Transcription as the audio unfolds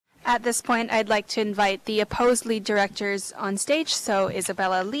At this point, I'd like to invite the opposed lead directors on stage, so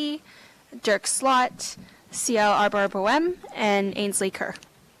Isabella Lee, Dirk Slot, CL Arbor Boehm, and Ainsley Kerr.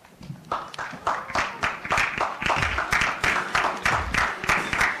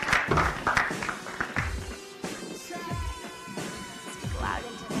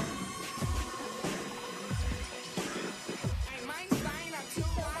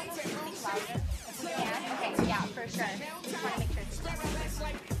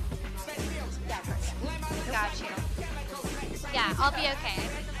 Got you. Yeah, I'll be okay.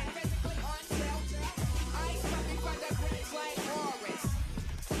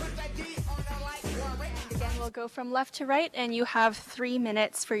 And again, we'll go from left to right, and you have 3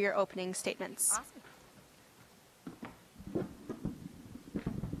 minutes for your opening statements. Awesome.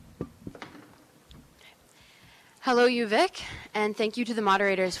 Hello, UVic, and thank you to the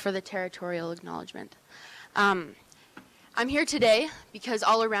moderators for the territorial acknowledgement. I'm here today because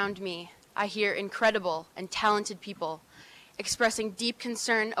all around me, I hear incredible and talented people expressing deep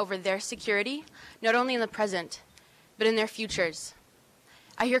concern over their security, not only in the present, but in their futures.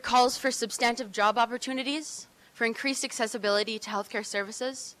 I hear calls for substantive job opportunities, for increased accessibility to healthcare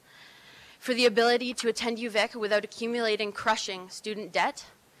services, for the ability to attend UVic without accumulating crushing student debt,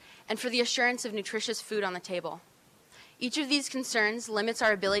 and for the assurance of nutritious food on the table. Each of these concerns limits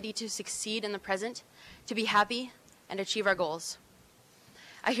our ability to succeed in the present, to be happy, and achieve our goals.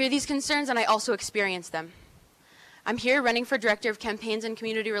 I hear these concerns and I also experience them. I'm here running for Director of Campaigns and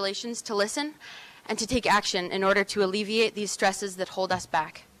Community Relations to listen and to take action in order to alleviate these stresses that hold us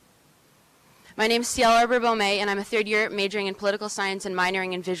back. My name is CL Arbor Boehm, and I'm a third year majoring in political science and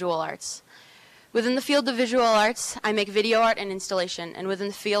minoring in visual arts. Within the field of visual arts, I make video art and installation, and within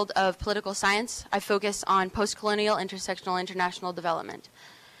the field of political science, I focus on post-colonial, intersectional, international development.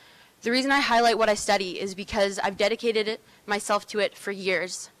 The reason I highlight what I study is because I've dedicated myself to it for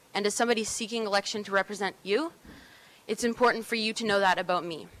years, and as somebody seeking election to represent you, it's important for you to know that about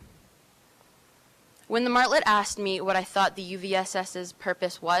me. When the Martlet asked me what I thought the UVSS's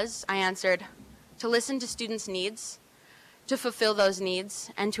purpose was, I answered, to listen to students' needs, to fulfill those needs,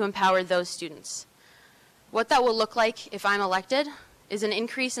 and to empower those students. What that will look like if I'm elected is an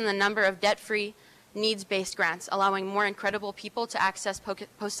increase in the number of debt-free, needs-based grants, allowing more incredible people to access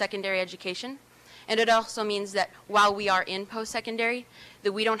post-secondary education. And it also means that while we are in post-secondary,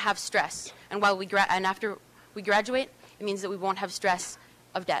 that we don't have stress. And after we graduate, it means that we won't have stress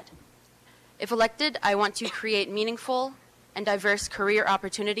of debt. If elected, I want to create meaningful and diverse career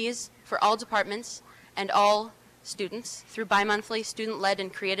opportunities for all departments and all students through bi-monthly student-led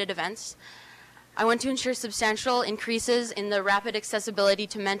and created events. I want to ensure substantial increases in the rapid accessibility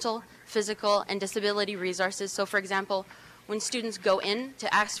to mental, physical, and disability resources. So, for example, when students go in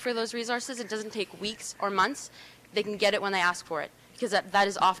to ask for those resources, it doesn't take weeks or months. They can get it when they ask for it, because that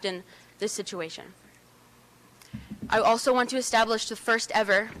is often the situation. I also want to establish the first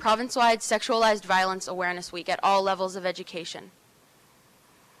ever province-wide sexualized violence awareness week at all levels of education.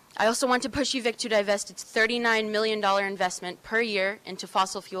 I also want to push UVic to divest its $39 million investment per year into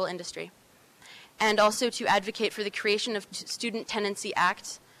fossil fuel industry, and also to advocate for the creation of Student Tenancy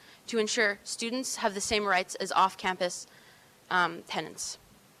Acts to ensure students have the same rights as off-campus tenants.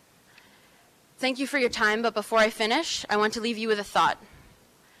 Thank you for your time, but before I finish, I want to leave you with a thought.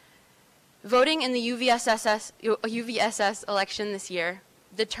 Voting in the UVSS election this year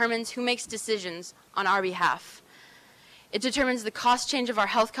determines who makes decisions on our behalf. It determines the cost change of our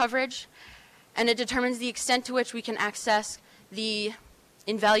health coverage, and it determines the extent to which we can access the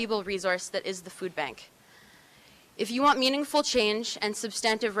invaluable resource that is the food bank. If you want meaningful change and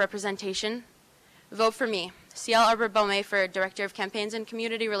substantive representation, vote for me, CL Arbor Boehm, for Director of Campaigns and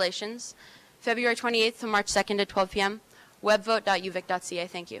Community Relations, February 28th to March 2nd at 12 p.m., webvote.uvic.ca.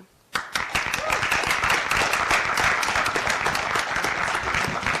 Thank you.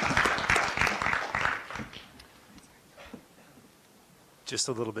 Just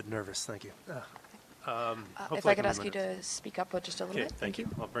a little bit nervous, thank you. If I could ask you to speak up just a little bit. Thank you.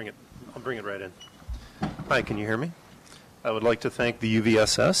 I'll bring it right in. Hi, can you hear me? I would like to thank the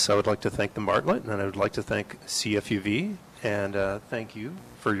UVSS, I would like to thank the Martlet, and I would like to thank CFUV, and thank you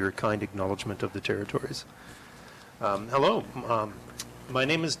for your kind acknowledgement of the territories. Hello, my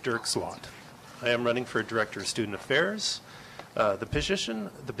name is Dirk Slot. I am running for Director of Student Affairs. The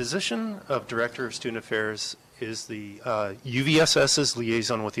position of Director of Student Affairs is the UVSS's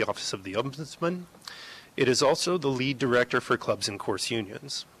liaison with the Office of the Ombudsman. It is also the lead director for clubs and course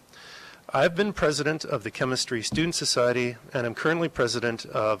unions. I've been president of the Chemistry Student Society, and I'm currently president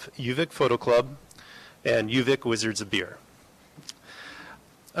of UVic Photo Club and UVic Wizards of Beer.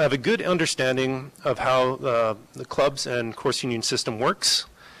 I have a good understanding of how the clubs and course union system works.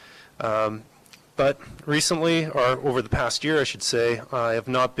 But recently, or over the past year, I should say, I have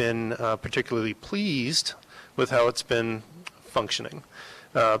not been particularly pleased with how it's been functioning.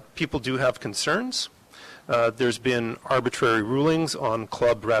 People do have concerns. There's been arbitrary rulings on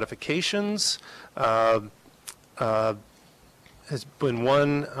club ratifications. Has been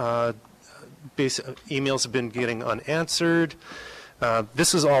one, emails have been getting unanswered.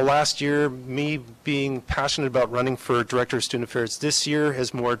 This is all last year. Me being passionate about running for Director of Student Affairs this year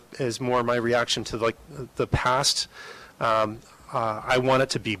is more my reaction to like the past. I want it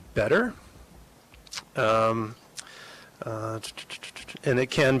to be better, and it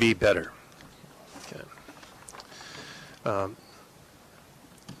can be better. Okay.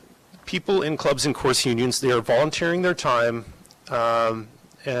 People in clubs and course unions, they are volunteering their time,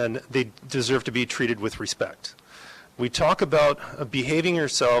 and they deserve to be treated with respect. We talk about behaving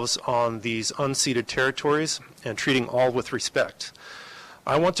yourselves on these unceded territories and treating all with respect.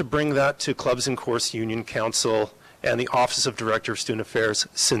 I want to bring that to Clubs and Course Union Council and the Office of Director of Student Affairs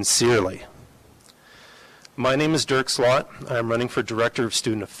sincerely. My name is Dirk Slott. I am running for Director of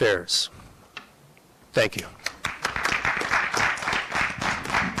Student Affairs. Thank you.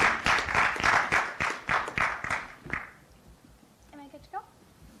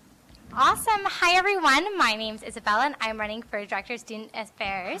 Awesome. Hi, everyone. My name is Isabella, and I'm running for Director of Student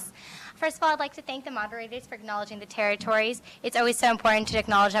Affairs. First of all, I'd like to thank the moderators for acknowledging the territories. It's always so important to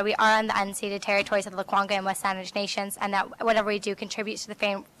acknowledge that we are on the unceded territories of the Lekwanga and West Sandwich Nations, and that whatever we do contributes to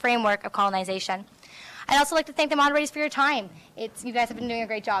the framework of colonization. I'd also like to thank the moderators for your time. You guys have been doing a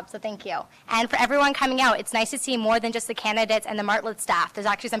great job, so thank you. And for everyone coming out, it's nice to see more than just the candidates and the Martlet staff. There's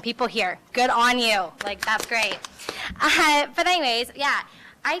actually some people here. Good on you. Like, that's great. But anyways, yeah.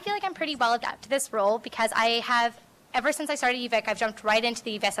 I feel like I'm pretty well adapted to this role because I have, ever since I started UVic, I've jumped right into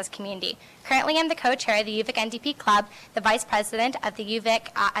the UVSS community. Currently, I'm the co-chair of the UVic NDP Club, the vice president of the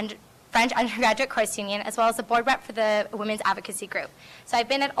UVic French Undergraduate Course Union, as well as the board rep for the Women's Advocacy Group. So I've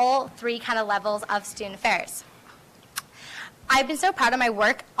been at all three kind of levels of student affairs. I've been so proud of my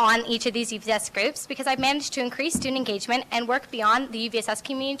work on each of these UVSS groups because I've managed to increase student engagement and work beyond the UVSS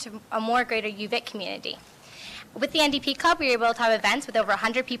community to a more greater UVic community. With the NDP Club, we were able to have events with over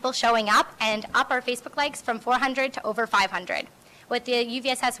 100 people showing up and up our Facebook likes from 400 to over 500. With the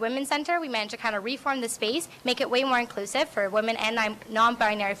UVSS Women's Center, we managed to kind of reform the space, make it way more inclusive for women and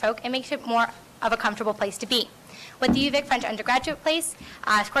non-binary folk, and make it more of a comfortable place to be. With the UVic French Undergraduate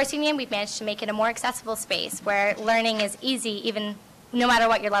Course Union, we've managed to make it a more accessible space where learning is easy, even no matter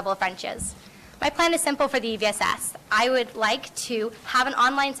what your level of French is. My plan is simple for the UVSS. I would like to have an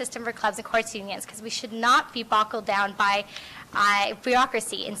online system for clubs and course unions because we should not be boggled down by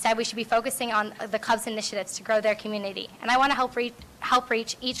bureaucracy. Instead, we should be focusing on the club's initiatives to grow their community. And I want to help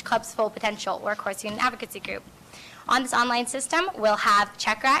reach each club's full potential or course union advocacy group. On this online system, we'll have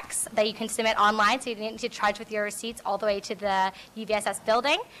check racks that you can submit online, so you don't need to charge with your receipts all the way to the UVSS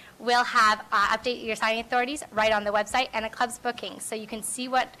building. We'll have update your signing authorities right on the website and a club's booking, so you can see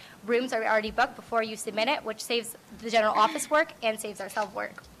what rooms are already booked before you submit it, which saves the general office work and saves ourselves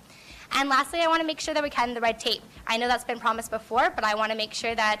work. And lastly, I want to make sure that we cut in the red tape. I know that's been promised before, but I want to make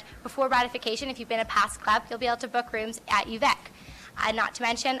sure that before ratification, if you've been a past club, you'll be able to book rooms at UVic. Not to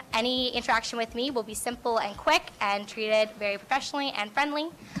mention, any interaction with me will be simple and quick and treated very professionally and friendly.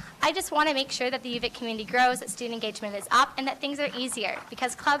 I just want to make sure that the UVic community grows, that student engagement is up, and that things are easier,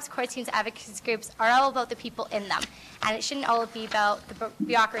 because clubs, course unions, advocacy groups are all about the people in them, and it shouldn't all be about the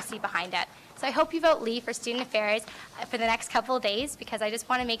bureaucracy behind it. So I hope you vote Lee for student affairs for the next couple of days, because I just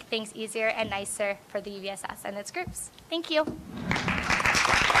want to make things easier and nicer for the UVSS and its groups. Thank you.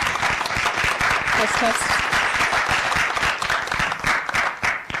 Test.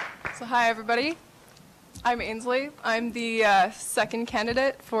 So hi, everybody. I'm Ainsley. I'm the second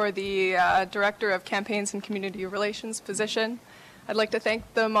candidate for the Director of Campaigns and Community Relations position. I'd like to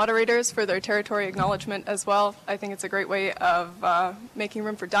thank the moderators for their territory acknowledgement as well. I think it's a great way of making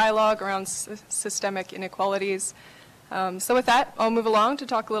room for dialogue around systemic inequalities. So with that, I'll move along to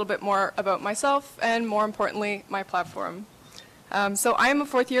talk a little bit more about myself and, more importantly, my platform. So I am a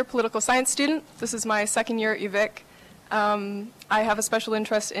fourth-year political science student. This is my second year at UVic. I have a special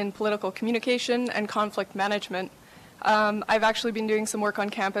interest in political communication and conflict management. I've actually been doing some work on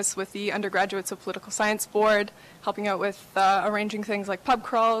campus with the Undergraduates of Political Science Board, helping out with arranging things like pub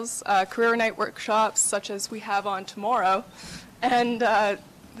crawls, career night workshops, such as we have on tomorrow, and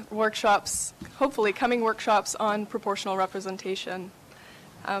workshops, hopefully coming workshops on proportional representation.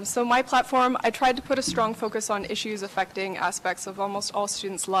 So my platform, I tried to put a strong focus on issues affecting aspects of almost all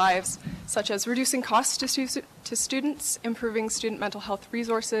students' lives, such as reducing costs to students, improving student mental health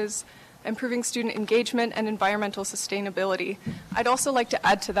resources, improving student engagement, and environmental sustainability. I'd also like to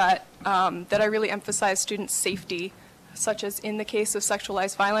add to that that I really emphasize student safety, such as in the case of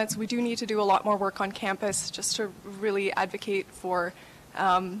sexualized violence. We do need to do a lot more work on campus just to really advocate for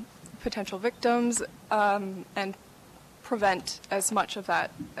potential victims and prevent as much of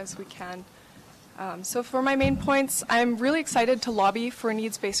that as we can. So for my main points, I'm really excited to lobby for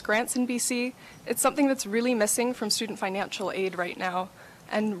needs-based grants in BC. It's something that's really missing from student financial aid right now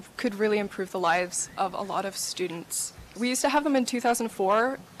and could really improve the lives of a lot of students. We used to have them in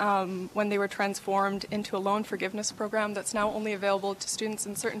 2004 when they were transformed into a loan forgiveness program that's now only available to students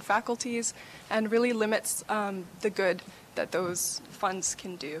in certain faculties and really limits the good that those funds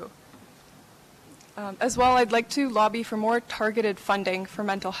can do. As well, I'd like to lobby for more targeted funding for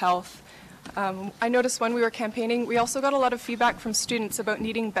mental health. I noticed when we were campaigning, we also got a lot of feedback from students about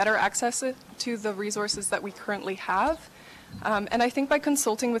needing better access to the resources that we currently have. And I think by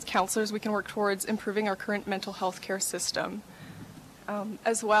consulting with counselors, we can work towards improving our current mental health care system.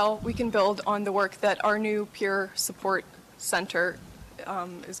 As well, we can build on the work that our new peer support center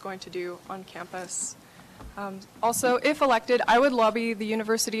is going to do on campus. Also, if elected, I would lobby the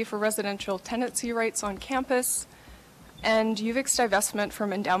university for residential tenancy rights on campus and UVic's divestment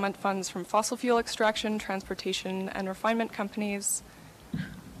from endowment funds from fossil fuel extraction, transportation, and refinement companies.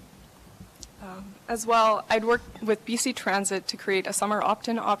 As well, I'd work with BC Transit to create a summer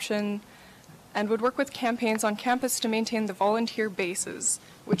opt-in option and would work with campaigns on campus to maintain the volunteer bases,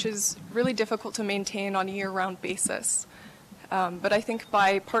 which is really difficult to maintain on a year-round basis. But I think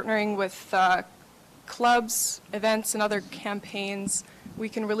by partnering with clubs, events, and other campaigns, we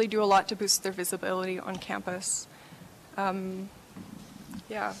can really do a lot to boost their visibility on campus.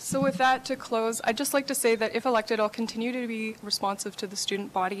 Yeah, so with that, to close, I'd just like to say that if elected, I'll continue to be responsive to the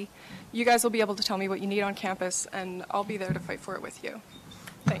student body. You guys will be able to tell me what you need on campus, and I'll be there to fight for it with you.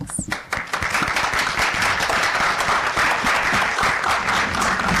 Thanks.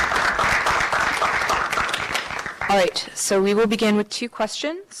 All right, so we will begin with 2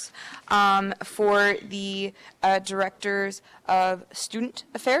 questions for the Directors of Student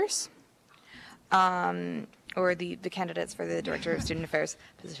Affairs. Or the candidates for the Director of Student Affairs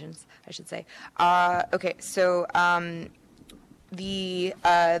positions, I should say. Okay, so the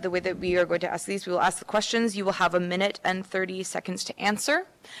way that we are going to ask these, we will ask the questions. You will have 1 minute and 30 seconds to answer.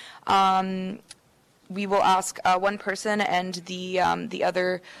 We will ask one person, and the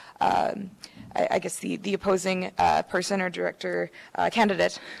other, I guess the opposing person or director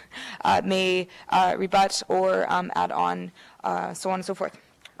candidate may rebut or add on, so on and so forth.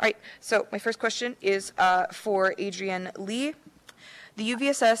 All right, so my first question is for Adrienne Lee. The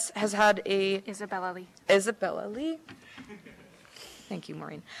UVSS has had a... Isabella Lee. Isabella Lee. Thank you,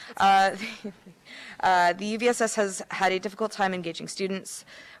 Maureen. The UVSS has had a difficult time engaging students.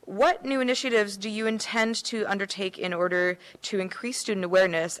 What new initiatives do you intend to undertake in order to increase student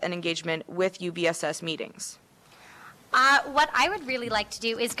awareness and engagement with UVSS meetings? What I would really like to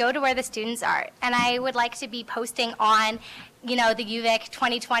do is go to where the students are, and I would like to be posting on the UVic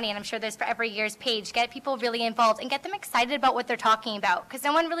 2020, and I'm sure there's for every year's page, get people really involved and get them excited about what they're talking about, because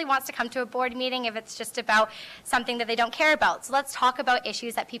no one really wants to come to a board meeting if it's just about something that they don't care about. So let's talk about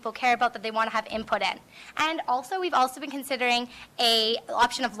issues that people care about, that they want to have input in. And also, we've also been considering an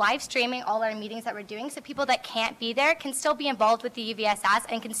option of live streaming all our meetings that we're doing, so people that can't be there can still be involved with the UVSS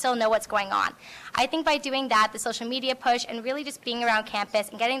and can still know what's going on. I think by doing that, the social media push and really just being around campus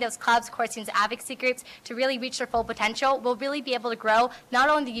and getting those clubs, core students, advocacy groups to really reach their full potential will really be able to grow not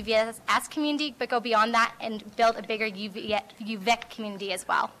only the UVSS community, but go beyond that and build a bigger UVic community as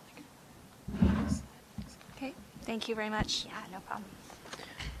well. Okay, thank you very much. Yeah, no problem.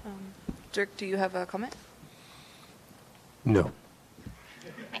 Dirk, do you have a comment? No.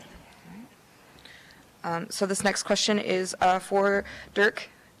 So this next question is for Dirk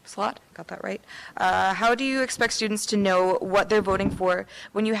Slot. Got that right. How do you expect students to know what they're voting for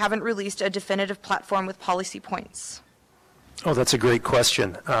when you haven't released a definitive platform with policy points? Oh, that's a great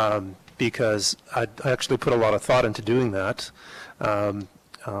question, because I actually put a lot of thought into doing that.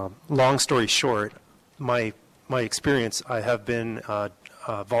 Long story short, my experience, I have been a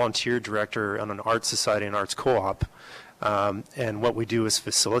volunteer director on an arts society and arts co-op, and what we do is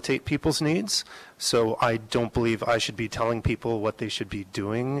facilitate people's needs. So I don't believe I should be telling people what they should be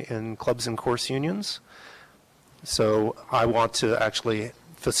doing in clubs and course unions. So I want to actually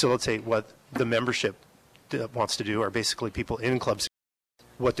facilitate what the membership wants to do, or basically people in clubs.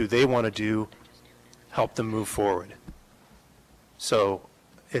 What do they want to do? Help them move forward. So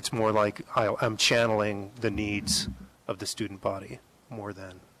it's more like I'm channeling the needs of the student body more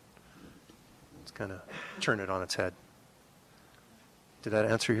than it's kind of turn it on its head. Did that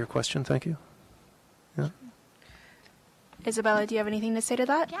answer your question? Thank you. Yeah. Isabella, do you have anything to say to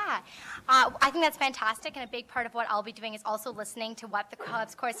that? Yeah, I think that's fantastic, and a big part of what I'll be doing is also listening to what the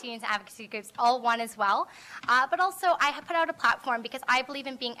clubs, course unions, and advocacy groups all want as well. But also, I have put out a platform because I believe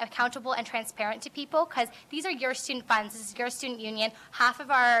in being accountable and transparent to people, because these are your student funds, this is your student union, half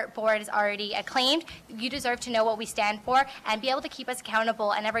of our board is already acclaimed. You deserve to know what we stand for and be able to keep us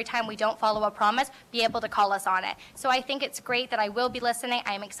accountable, and every time we don't follow a promise, be able to call us on it. So I think it's great that I will be listening.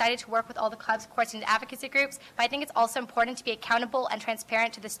 I am excited to work with all the clubs, course unions, advocacy groups, but I think it's also important to be accountable and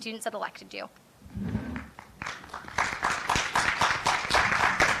transparent to the students that elected you.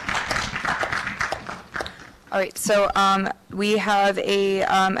 All right, so we have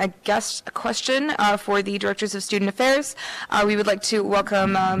a guest question for the Directors of Student Affairs. We would like to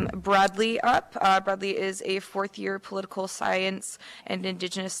welcome Bradley up. Bradley is a fourth-year political science and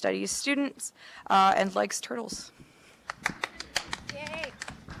Indigenous studies student and likes turtles. Yay.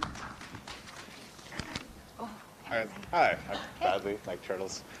 Hi, I'm Bradley, like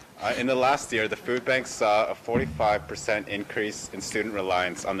turtles. In the last year, the food bank saw a 45% increase in student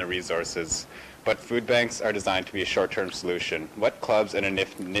reliance on the resources. But food banks are designed to be a short-term solution. What clubs and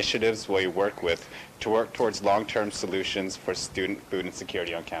initiatives will you work with to work towards long-term solutions for student food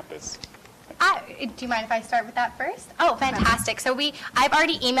insecurity on campus? Do you mind if I start with that first? Oh, fantastic. So I've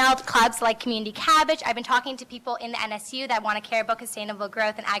already emailed clubs like Community Cabbage. I've been talking to people in the NSU that want to care about sustainable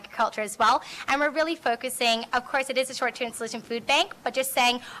growth and agriculture as well. And we're really focusing, of course, it is a short-term solution food bank, but just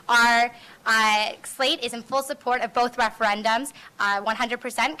saying our slate is in full support of both referendums,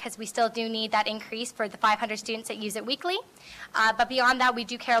 100%, because we still do need that increase for the 500 students that use it weekly. But beyond that, we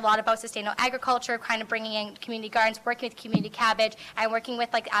do care a lot about sustainable agriculture, kind of bringing in community gardens, working with Community Cabbage, and working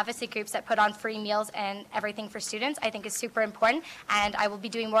with like advocacy groups that put on free meals and everything for students, I think is super important. And I will be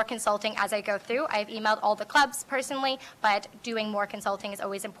doing more consulting as I go through. I've emailed all the clubs personally, but doing more consulting is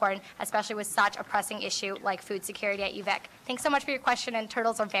always important, especially with such a pressing issue like food security at UVic. Thanks so much for your question, and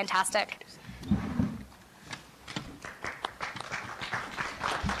turtles are fantastic.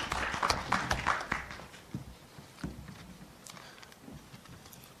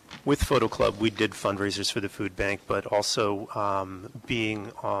 With Photo Club, we did fundraisers for the food bank, but also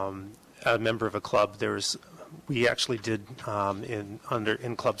being a member of a club, we actually did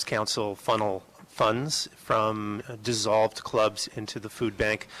in Clubs Council funnel funds from dissolved clubs into the food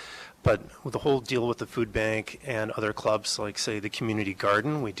bank. But with the whole deal with the food bank and other clubs, like say the community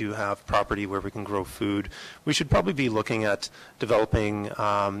garden, we do have property where we can grow food. We should probably be looking at developing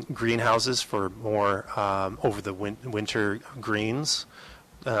greenhouses for more over the winter greens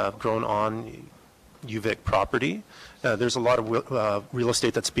grown on UVic property. There's a lot of real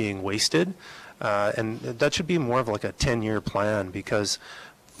estate that's being wasted, and that should be more of like a 10-year plan, because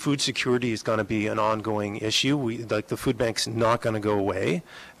food security is going to be an ongoing issue. Like the food bank's not going to go away.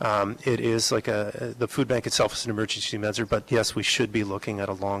 It is like the food bank itself is an emergency measure, but yes, we should be looking at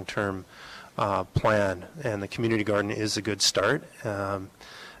a long-term plan, and the community garden is a good start.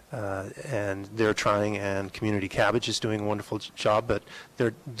 And they're trying, and Community Cabbage is doing a wonderful job. But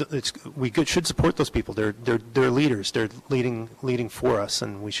we should support those people. They're leaders. They're leading for us,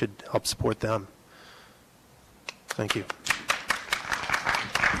 and we should help support them. Thank you.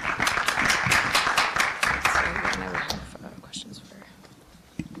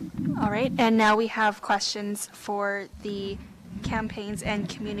 All right, and now we have questions for the campaigns and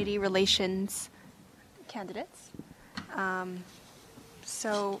community relations candidates.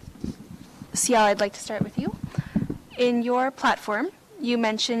 So, CL, I'd like to start with you. In your platform, you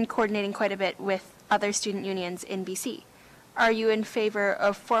mentioned coordinating quite a bit with other student unions in BC. Are you in favor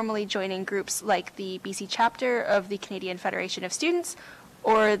of formally joining groups like the BC chapter of the Canadian Federation of Students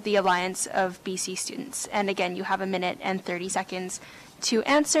or the Alliance of BC Students? And again, you have 1 minute and 30 seconds to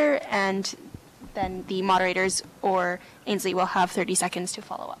answer, and then the moderators or Ainsley will have 30 seconds to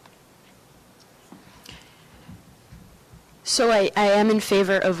follow up. So I am in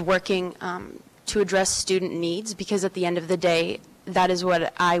favor of working to address student needs, because at the end of the day, that is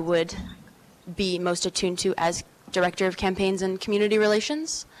what I would be most attuned to as Director of Campaigns and Community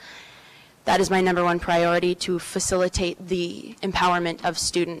Relations. That is my #1 priority, to facilitate the empowerment of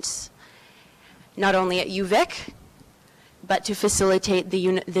students, not only at UVic, but to facilitate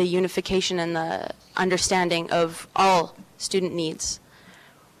the unification and the understanding of all student needs.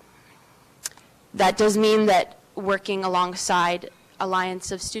 That does mean that working alongside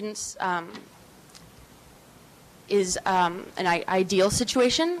Alliance of Students is an ideal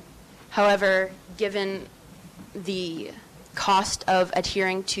situation. However, given the cost of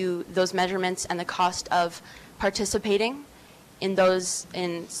adhering to those measurements and the cost of participating in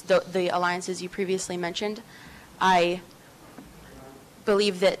the alliances you previously mentioned, I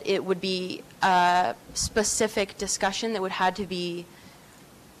believe that it would be a specific discussion that would have to be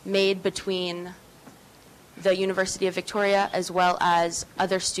made between the University of Victoria as well as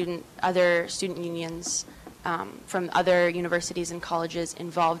other student unions from other universities and colleges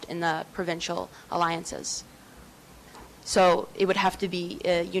involved in the provincial alliances. So it would have to be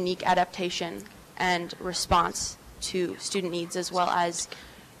a unique adaptation and response to student needs as well as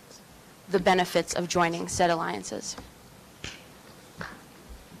the benefits of joining said alliances.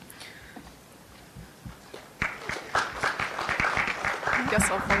 I guess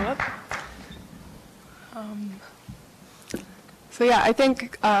I'll follow up. So yeah, I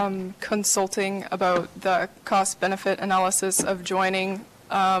think consulting about the cost-benefit analysis of joining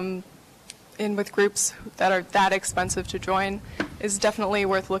in with groups that are that expensive to join is definitely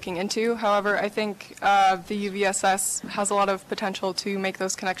worth looking into. However, I think the UVSS has a lot of potential to make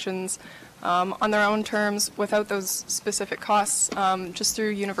those connections on their own terms without those specific costs, just through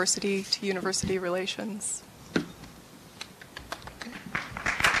university-to-university relations.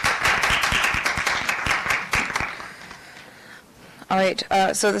 All right,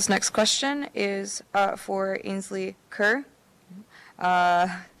 so this next question is for Ainsley Kerr.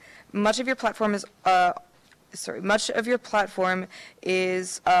 Much of your platform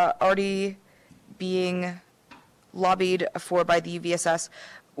is already being lobbied for by the UVSS.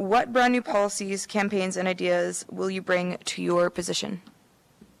 What brand new policies, campaigns, and ideas will you bring to your position?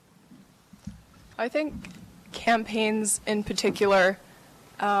 I think campaigns in particular,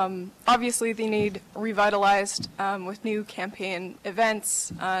 obviously they need revitalized with new campaign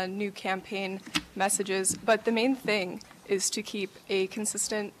events, new campaign messages, but the main thing is to keep a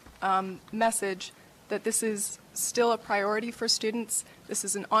consistent message that this is still a priority for students, this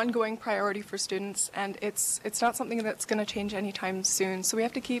is an ongoing priority for students, and it's not something that's going to change anytime soon. So we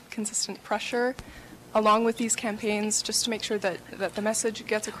have to keep consistent pressure along with these campaigns just to make sure that the message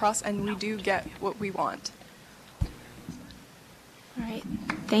gets across and we do get what we want. All right,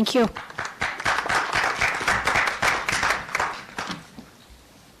 thank you.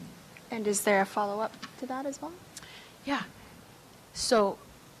 And is there a follow-up to that as well? Yeah. So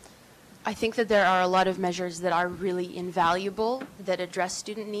I think that there are a lot of measures that are really invaluable that address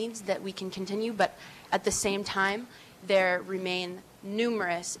student needs that we can continue, but at the same time, there remain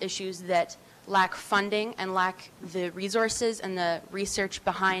numerous issues that lack funding and lack the resources and the research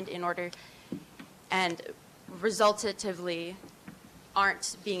behind in order and resultatively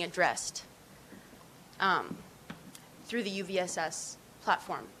aren't being addressed through the UVSS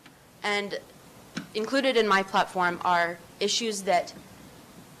platform. And included in my platform are issues that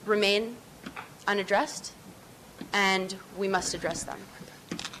remain unaddressed, and we must address them.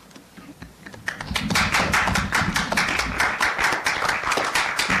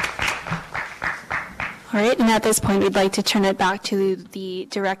 All right, and at this point, we'd like to turn it back to the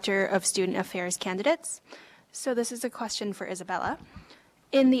Director of Student Affairs candidates. So this is a question for Isabella.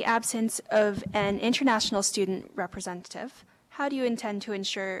 In the absence of an international student representative, how do you intend to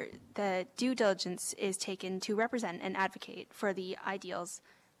ensure that due diligence is taken to represent and advocate for the ideals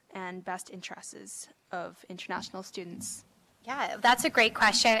and best interests of international students? Yeah, that's a great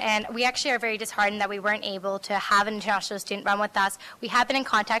question, and we actually are very disheartened that we weren't able to have an international student run with us. We have been in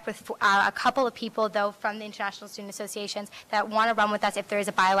contact with a couple of people, though, from the International Student Associations that want to run with us if there is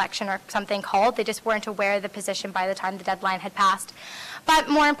a by-election or something called. They just weren't aware of the position by the time the deadline had passed. But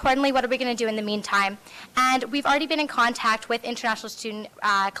more importantly, what are we going to do in the meantime? And we've already been in contact with international student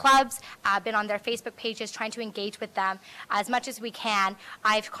clubs, been on their Facebook pages trying to engage with them as much as we can.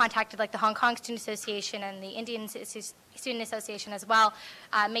 I've contacted like the Hong Kong Student Association and the Indian Student Association as well,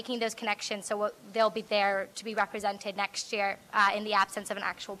 making those connections so they'll be there to be represented next year in the absence of an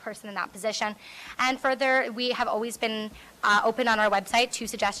actual person in that position. And further, we have always been open on our website to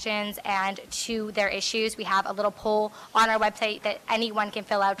suggestions and to their issues. We have a little poll on our website that anyone can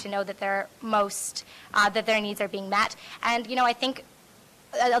fill out to know that their needs are being met. And you know, I think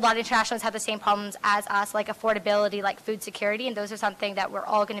a lot of internationals have the same problems as us, like affordability, like food security, and those are something that we're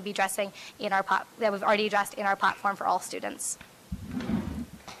all going to be addressing in our that we've already addressed in our platform for all students.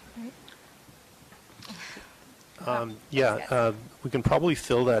 We can probably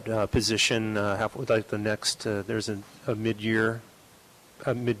fill that position halfway, like the next. There's a midway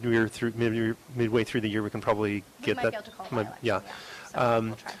through the year. We can probably get that. Be able to call by election, so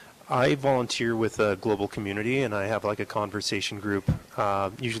we'll try. I volunteer with a global community, and I have like a conversation group,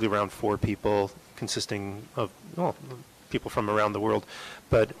 usually around 4 people, consisting of people from around the world.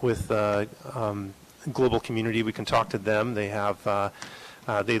 But with global community, we can talk to them. They have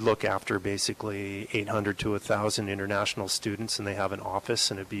they look after basically 800 to 1,000 international students, and they have an office,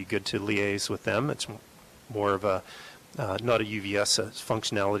 and it'd be good to liaise with them. It's more of a not a UVSS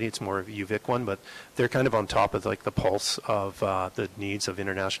functionality, it's more of a UVic one, but they're kind of on top of like the pulse of the needs of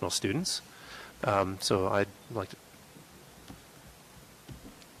international students. So I'd like to.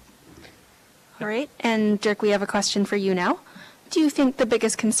 All right, and Dirk, we have a question for you now. Do you think the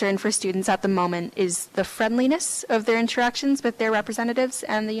biggest concern for students at the moment is the friendliness of their interactions with their representatives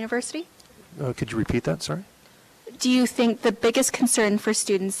and the university? Could you repeat that, sorry? Do you think the biggest concern for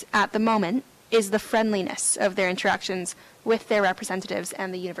students at the moment is the friendliness of their interactions with their representatives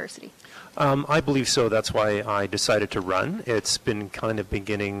and the university? I believe so. That's why I decided to run. It's been kind of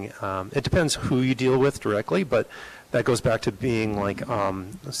beginning, it depends who you deal with directly, but that goes back to being like,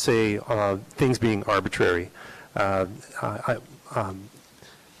 say, things being arbitrary.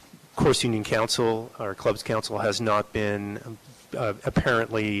 Course Union Council or Clubs Council has not been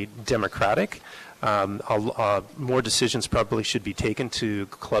apparently democratic. More decisions probably should be taken to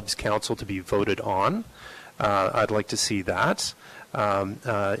Clubs Council to be voted on. I'd like to see that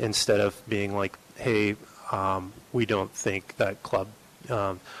instead of being like, hey, we don't think that club.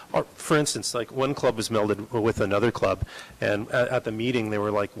 Or for instance, like one club was melded with another club, and at the meeting they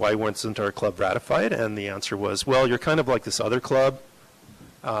were like, why wasn't our club ratified? And the answer was, well, you're kind of like this other club,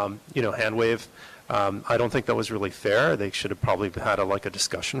 hand wave. I don't think that was really fair. They should have probably had a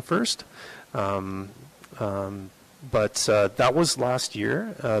discussion first. But that was last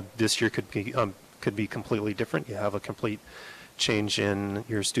year. This year could be completely different. You have a complete change in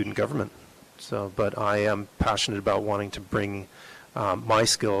your student government. So, but I am passionate about wanting to bring my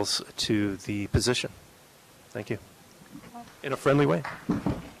skills to the position. Thank you. In a friendly way. All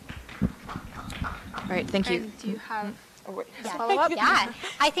right, thank you. And do you have Yeah. follow-up? Yeah,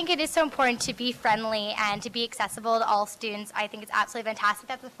 I think it is so important to be friendly and to be accessible to all students. I think it's absolutely fantastic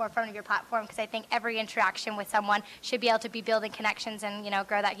that's at the forefront of your platform, because I think every interaction with someone should be able to be building connections and,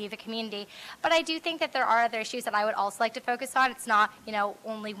 grow that UVic community. But I do think that there are other issues that I would also like to focus on. It's not,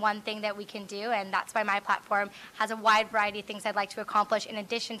 only one thing that we can do, and that's why my platform has a wide variety of things I'd like to accomplish in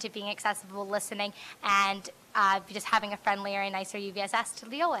addition to being accessible, listening, and just having a friendlier and nicer UVSS to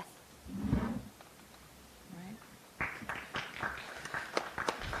deal with.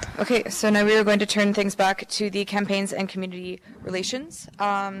 Okay, so now we are going to turn things back to the campaigns and community relations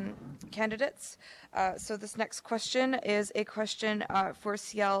candidates. So this next question is a question for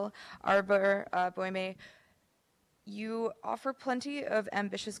Ciel Arbor Boime. You offer plenty of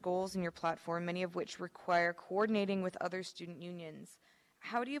ambitious goals in your platform, many of which require coordinating with other student unions.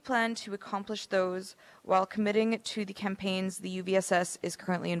 How do you plan to accomplish those while committing to the campaigns the UVSS is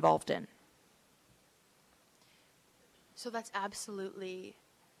currently involved in? So that's absolutely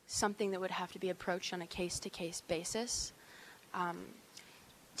something that would have to be approached on a case-to-case basis.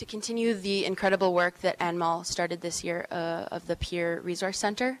 To continue the incredible work that ANMAL started this year of the Peer Resource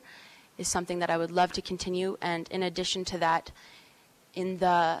Center is something that I would love to continue. And in addition to that, in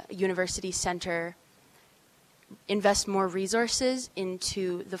the University Center, invest more resources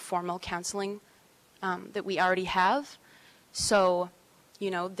into the formal counseling that we already have. So,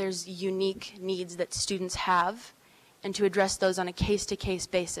 there's unique needs that students have, and to address those on a case-to-case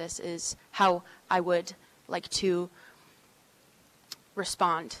basis is how I would like to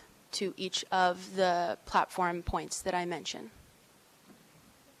respond to each of the platform points that I mentioned.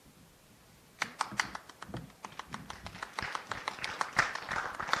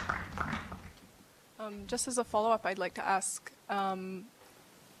 Just as a follow-up, I'd like to ask,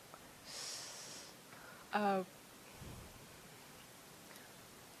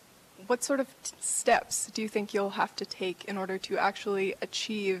 what sort of steps do you think you'll have to take in order to actually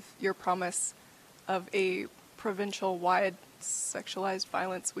achieve your promise of a provincial-wide sexualized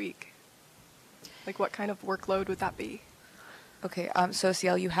violence week? Like, what kind of workload would that be? Okay, so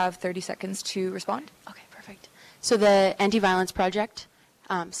Ciel, you have 30 seconds to respond. Okay, perfect. So the Anti-Violence Project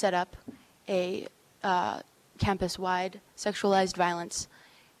set up a campus-wide sexualized violence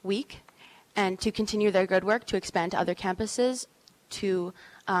week, and to continue their good work, to expand to other campuses, to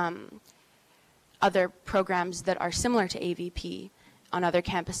other programs that are similar to AVP on other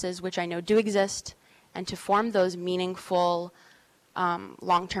campuses, which I know do exist, and to form those meaningful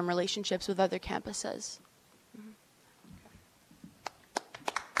long-term relationships with other campuses.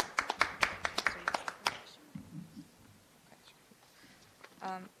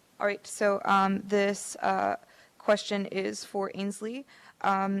 All right, so this question is for Ainsley.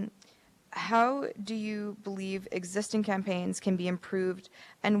 How do you believe existing campaigns can be improved,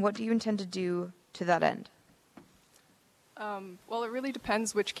 and what do you intend to do to that end? Well, it really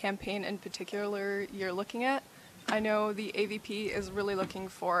depends which campaign in particular you're looking at. I know the AVP is really looking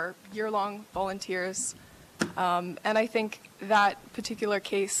for year-long volunteers, and I think that particular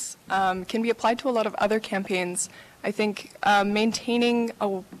case can be applied to a lot of other campaigns I think maintaining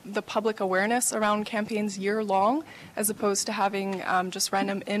the public awareness around campaigns year-long, as opposed to having just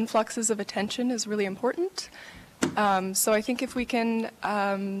random influxes of attention, is really important. So I think if we can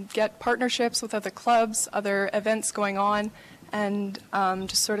get partnerships with other clubs, other events going on, and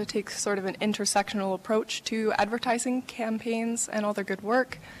just sort of take sort of an intersectional approach to advertising campaigns and all their good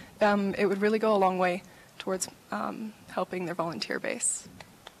work, it would really go a long way towards helping their volunteer base.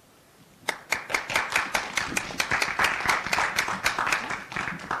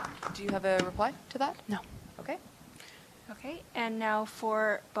 Do you have a reply to that? No. Okay. Okay, and now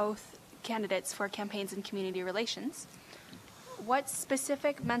for both candidates for campaigns and community relations, what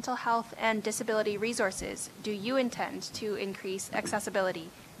specific mental health and disability resources do you intend to increase accessibility,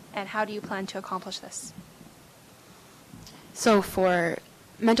 and how do you plan to accomplish this? So for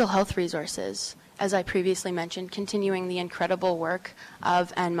mental health resources, as I previously mentioned, continuing the incredible work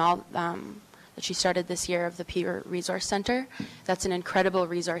of Anmal that she started this year of the Peer Resource Center. That's an incredible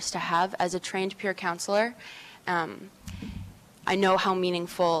resource to have. As a trained peer counselor, I know how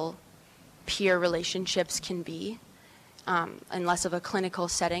meaningful peer relationships can be, in less of a clinical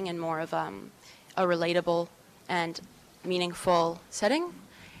setting and more of a relatable and meaningful setting.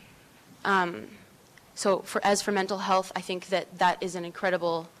 So as for mental health, I think that is an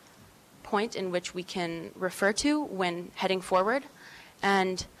incredible point in which we can refer to when heading forward.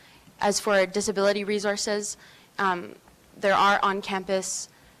 And as for disability resources, there are on-campus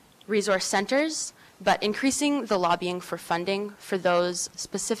resource centers, but increasing the lobbying for funding for those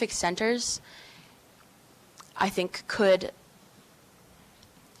specific centers, I think, could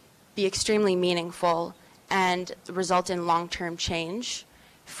be extremely meaningful and result in long-term change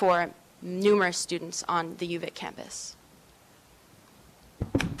for numerous students on the UVic campus.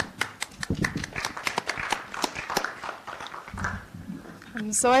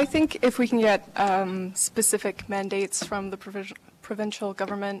 So I think if we can get specific mandates from the provincial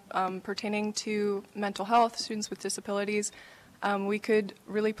government pertaining to mental health, students with disabilities, we could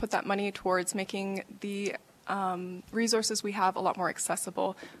really put that money towards making the resources we have a lot more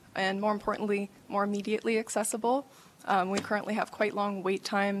accessible, and more importantly, more immediately accessible. We currently have quite long wait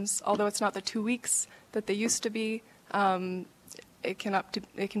times, although it's not the 2 weeks that they used to be. It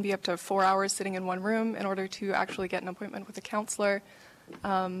can be up to 4 hours sitting in one room in order to actually get an appointment with a counselor.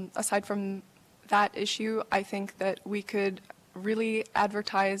 Aside from that issue, I think that we could really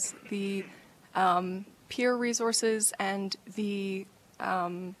advertise the peer resources and the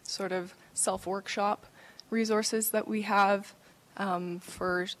sort of self-workshop resources that we have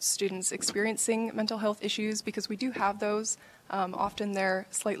for students experiencing mental health issues, because we do have those. Often they're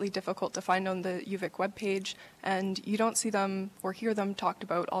slightly difficult to find on the UVic webpage, and you don't see them or hear them talked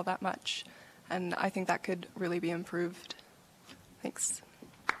about all that much. And I think that could really be improved. Thanks.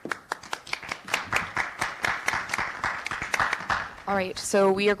 All right, so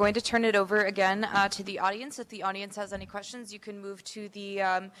we are going to turn it over again to the audience. If the audience has any questions, you can move to the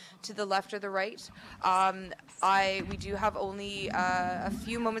left or the right. We do have only a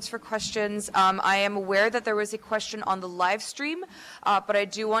few moments for questions. I am aware that there was a question on the live stream, but I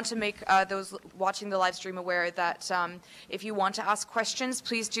do want to make those watching the live stream aware that if you want to ask questions,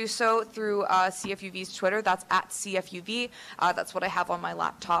 please do so through CFUV's Twitter. That's at CFUV. That's what I have on my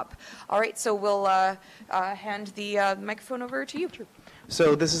laptop. All right, so we'll hand the microphone over to you.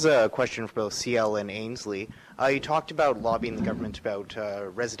 So this is a question for both CL and Ainsley. You talked about lobbying the government about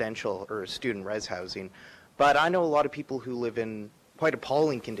residential or student res housing, but I know a lot of people who live in quite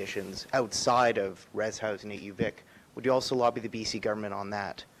appalling conditions outside of res housing at UVic. Would you also lobby the BC government on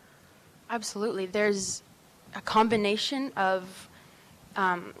that? Absolutely. There's a combination of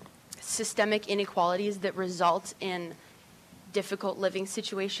systemic inequalities that result in difficult living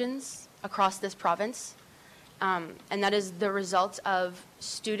situations across this province. And that is the result of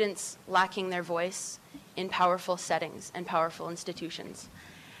students lacking their voice in powerful settings and powerful institutions.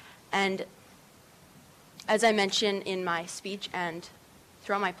 And as I mentioned in my speech and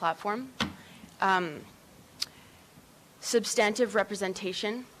throughout my platform, substantive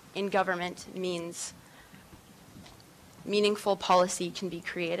representation in government means meaningful policy can be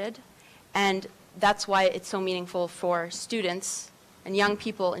created. And that's why it's so meaningful for students and young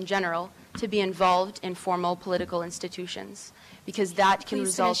people in general to be involved in formal political institutions, because that can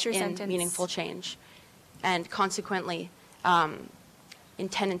result in meaningful change and consequently in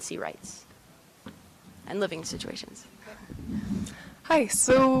tenancy rights and living situations. Hi,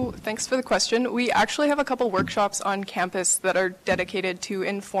 so thanks for the question. We actually have a couple workshops on campus that are dedicated to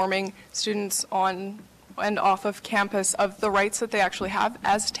informing students on and off of campus of the rights that they actually have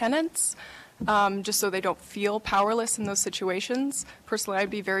as tenants. just so they don't feel powerless in those situations. Personally, I'd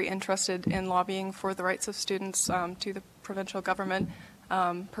be very interested in lobbying for the rights of students to the provincial government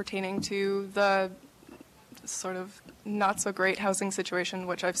pertaining to the sort of not so great housing situation,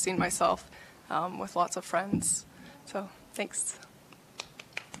 which I've seen myself with lots of friends. So, thanks.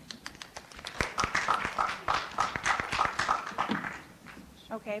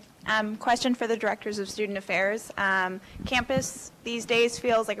 Okay. Question for the Directors of Student Affairs. Campus these days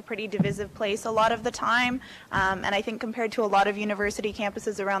feels like a pretty divisive place a lot of the time, and I think compared to a lot of university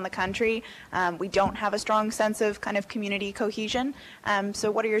campuses around the country, we don't have a strong sense of kind of community cohesion.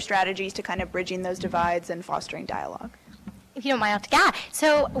 So what are your strategies to kind of bridging those divides and fostering dialogue? If you don't mind, yeah.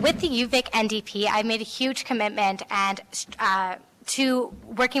 So with the UVic NDP, I made a huge commitment and to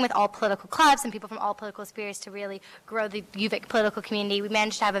working with all political clubs and people from all political spheres to really grow the UVic political community. We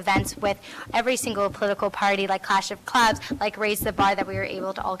managed to have events with every single political party, like Clash of Clubs, like Raise the Bar, that we were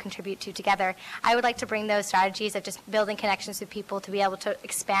able to all contribute to together. I would like to bring those strategies of just building connections with people to be able to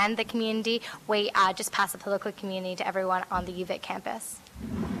expand the community way just past the political community to everyone on the UVic campus.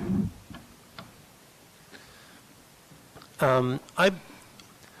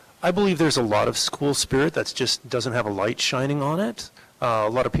 I believe there's a lot of school spirit that just doesn't have a light shining on it. A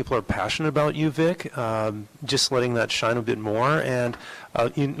lot of people are passionate about UVic, just letting that shine a bit more. And,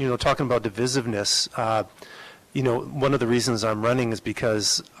 you know, talking about divisiveness, you know, one of the reasons I'm running is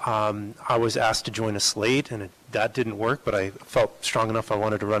because I was asked to join a slate, and that didn't work, but I felt strong enough I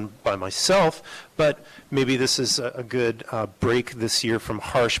wanted to run by myself. But maybe this is a good break this year from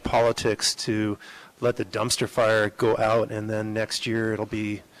harsh politics to let the dumpster fire go out, and then next year it'll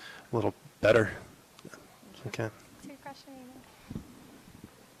be a little better. Okay.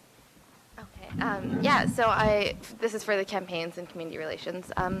 Okay. Yeah. So this is for the campaigns and community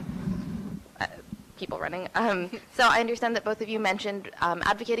relations people running. So I understand that both of you mentioned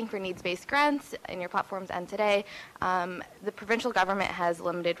advocating for needs-based grants in your platforms and today. The provincial government has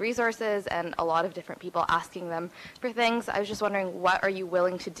limited resources and a lot of different people asking them for things. I was just wondering, what are you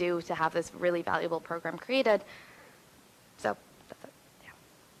willing to do to have this really valuable program created? So that's it.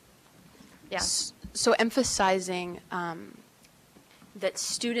 Yeah. So emphasizing that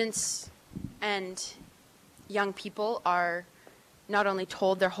students and young people are not only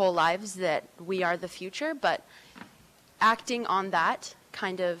told their whole lives that we are the future, but acting on that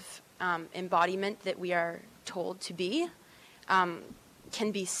kind of embodiment that we are told to be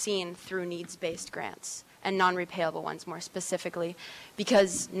can be seen through needs-based grants and non-repayable ones more specifically,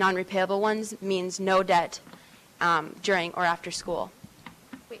 because non-repayable ones means no debt during or after school.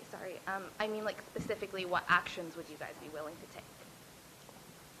 Wait, sorry. I mean, like, specifically, what actions would you guys be willing to take?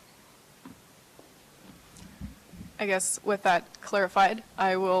 I guess with that clarified,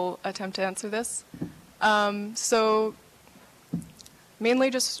 I will attempt to answer this. So mainly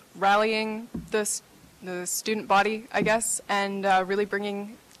just rallying the student body, I guess, and really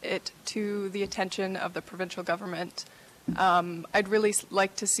bringing it to the attention of the provincial government. I'd really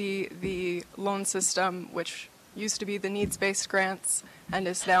like to see the loan system, which used to be the needs-based grants and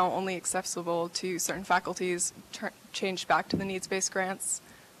is now only accessible to certain faculties, changed back to the needs-based grants.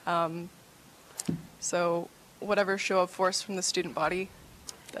 So whatever show of force from the student body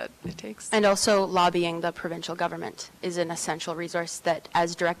that it takes. And also lobbying the provincial government is an essential resource that,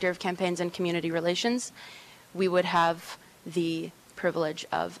 as Director of Campaigns and Community Relations, we would have the privilege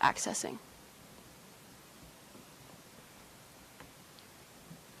of accessing.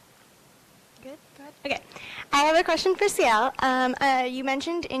 Good. Okay. I have a question for CL. You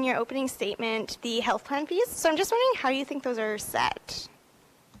mentioned in your opening statement the health plan fees, so I'm just wondering how you think those are set.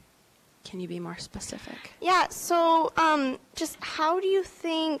 Can you be more specific? Yeah, so just how do you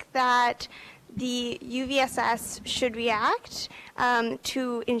think that the UVSS should react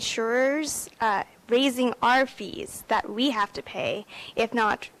to insurers raising our fees that we have to pay, if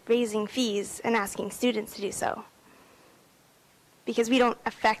not raising fees and asking students to do so? Because we don't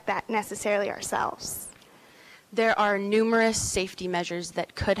affect that necessarily ourselves. There are numerous safety measures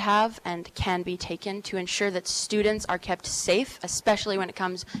that could have and can be taken to ensure that students are kept safe, especially when it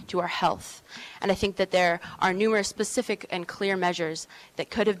comes to our health. And I think that there are numerous specific and clear measures that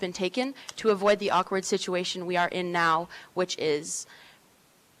could have been taken to avoid the awkward situation we are in now, which is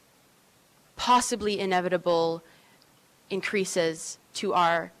possibly inevitable increases to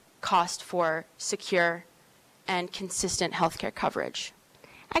our cost for secure and consistent healthcare coverage.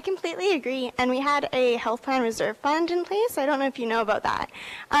 I completely agree, and we had a health plan reserve fund in place. I don't know if you know about that.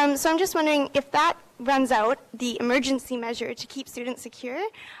 So I'm just wondering, if that runs out, the emergency measure to keep students secure,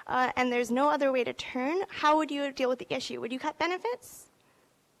 and there's no other way to turn, how would you deal with the issue? Would you cut benefits?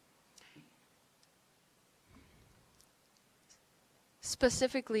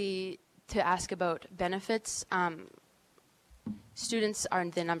 Specifically to ask about benefits, students are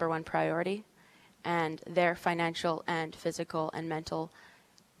the #1 priority, and their financial and physical and mental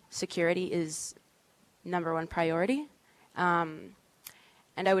security is #1 priority. And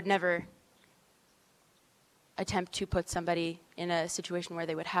I would never attempt to put somebody in a situation where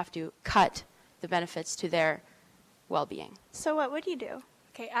they would have to cut the benefits to their well-being. So what would you do?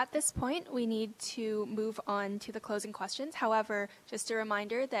 Okay, at this point, we need to move on to the closing questions. However, just a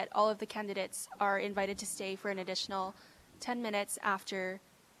reminder that all of the candidates are invited to stay for an additional 10 minutes after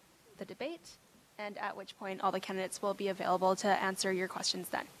the debate, and at which point all the candidates will be available to answer your questions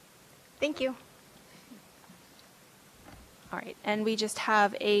then. Thank you. All right, and we just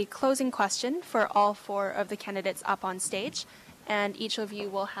have a closing question for all 4 of the candidates up on stage, and each of you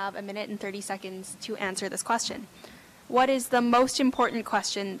will have 1 minute and 30 seconds to answer this question. What is the most important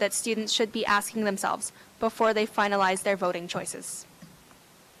question that students should be asking themselves before they finalize their voting choices?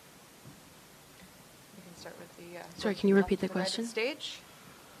 You can start with the. Sorry, can you repeat the question? Stage.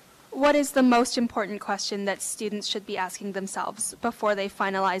 What is the most important question that students should be asking themselves before they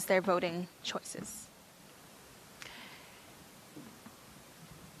finalize their voting choices?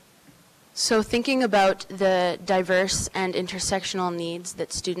 So thinking about the diverse and intersectional needs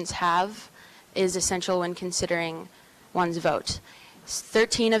that students have is essential when considering one's vote.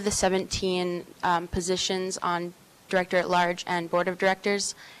 13 of the 17 positions on Director at Large and Board of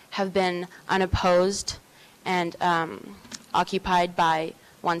Directors have been unopposed and occupied by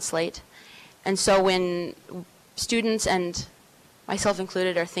one slate. And so when students, and myself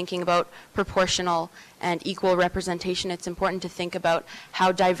included, are thinking about proportional and equal representation, it's important to think about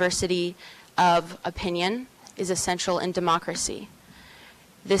how diversity of opinion is essential in democracy.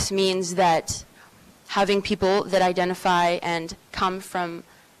 This means that having people that identify and come from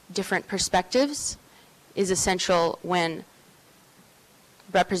different perspectives is essential when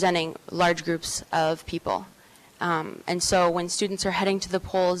representing large groups of people. And so when students are heading to the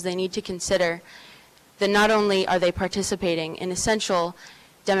polls, they need to consider that not only are they participating in essential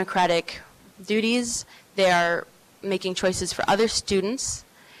democratic duties, they are making choices for other students,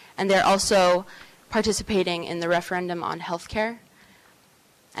 and they're also participating in the referendum on healthcare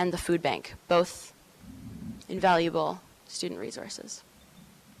and the food bank, both invaluable student resources.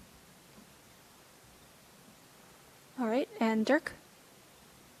 All right, and Dirk?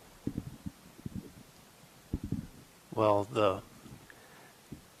 Well,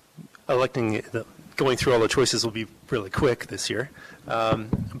 going through all the choices will be really quick this year.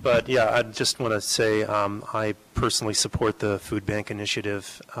 But yeah, I just want to say I personally support the food bank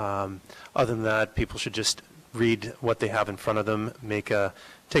initiative. Other than that, people should just read what they have in front of them,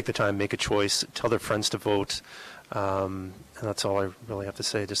 take the time, make a choice, tell their friends to vote. And that's all I really have to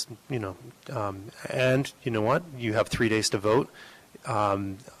say. Just, and you know what? You have 3 days to vote.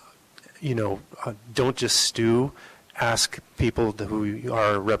 Don't just stew. Ask people who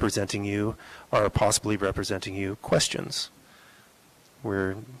are representing you, or possibly representing you, questions.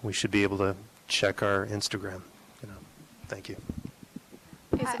 We should be able to check our Instagram. Thank you.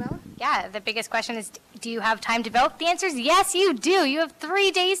 Isabella? Yeah, the biggest question is, do you have time to vote? The answer is yes, you do. You have 3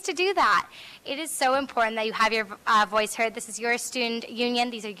 days to do that. It is so important that you have your voice heard. This is your student union.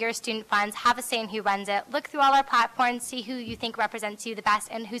 These are your student funds. Have a say in who runs it. Look through all our platforms, see who you think represents you the best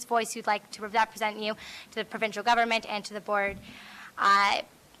and whose voice you'd like to represent you to the provincial government and to the board. I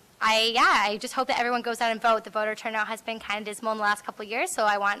just hope that everyone goes out and vote. The voter turnout has been kind of dismal in the last couple of years, so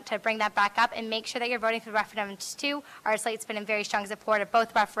I want to bring that back up and make sure that you're voting for referendums too. Our slate's been in very strong support of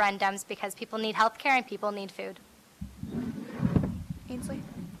both referendums because people need health care and people need food. Ainsley?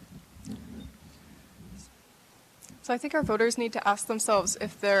 So I think our voters need to ask themselves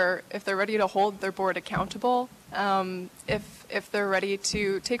if they're ready to hold their board accountable, if they're ready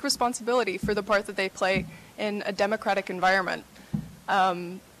to take responsibility for the part that they play in a democratic environment.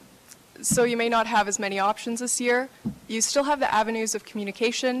 So you may not have as many options this year. You still have the avenues of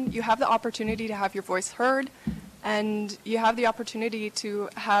communication. You have the opportunity to have your voice heard, and you have the opportunity to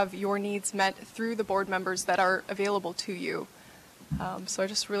have your needs met through the board members that are available to you. So I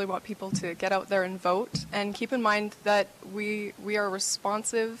just really want people to get out there and vote, and keep in mind that we are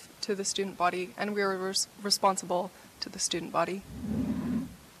responsive to the student body, and we are responsible to the student body.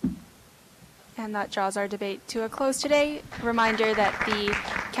 And that draws our debate to a close today. Reminder that the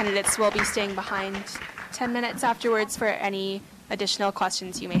candidates will be staying behind 10 minutes afterwards for any additional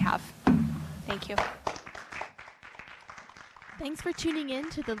questions you may have. Thank you. Thanks for tuning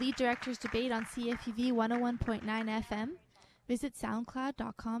in to the Lead Directors Debate on CFUV 101.9 FM. Visit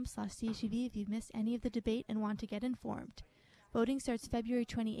soundcloud.com/CFUV if you've missed any of the debate and want to get informed. Voting starts February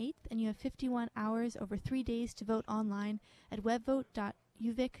 28th, and you have 51 hours over 3 days to vote online at webvote.uvss.ca.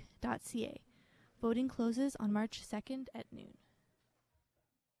 uvic.ca. Voting closes on March 2nd at noon.